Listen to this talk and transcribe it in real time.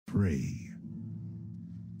prey.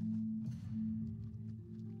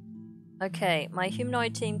 Okay, my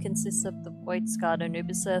humanoid team consists of the Void-Scarred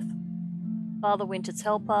Anubiseth, Father Winter's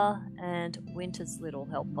Helper, and Winter's Little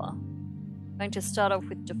Helper. I'm going to start off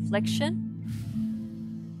with Deflection.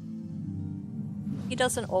 He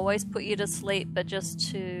doesn't always put you to sleep, but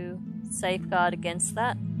just to safeguard against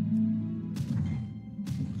that.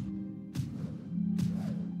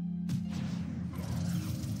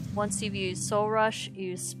 Once you've used Soul Rush,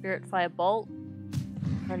 use Spirit Fire Bolt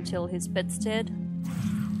until his bedstead.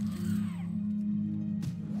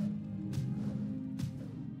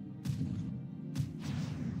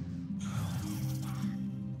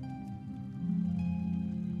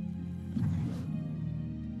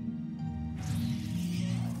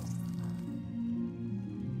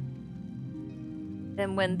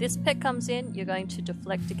 Then when this pet comes in, you're going to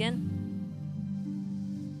deflect again.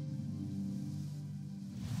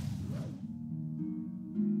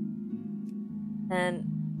 And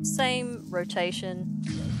same rotation,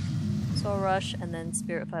 Soul Rush, and then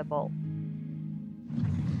Spirit Fire Bolt.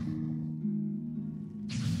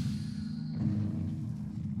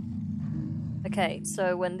 Okay,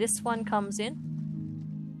 so when this one comes in,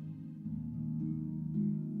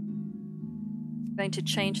 I'm going to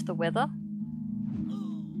change the weather.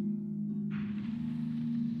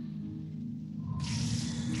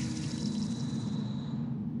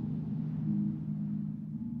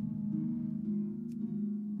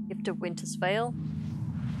 Gift of Winter's Veil.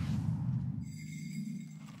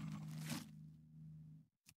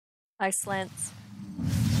 Ice Lance.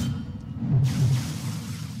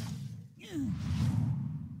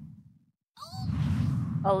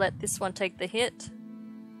 I'll let this one take the hit.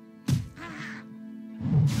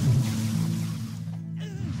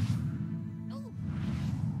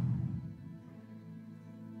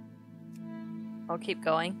 I'll keep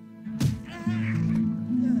going.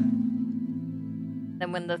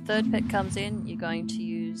 Then when the third pet comes in, you're going to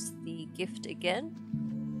use the gift again.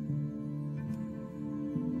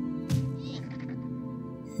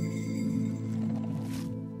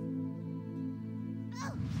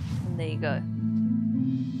 And there you go.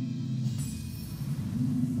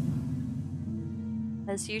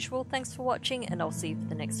 As usual, thanks for watching, and I'll see you for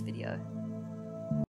the next video.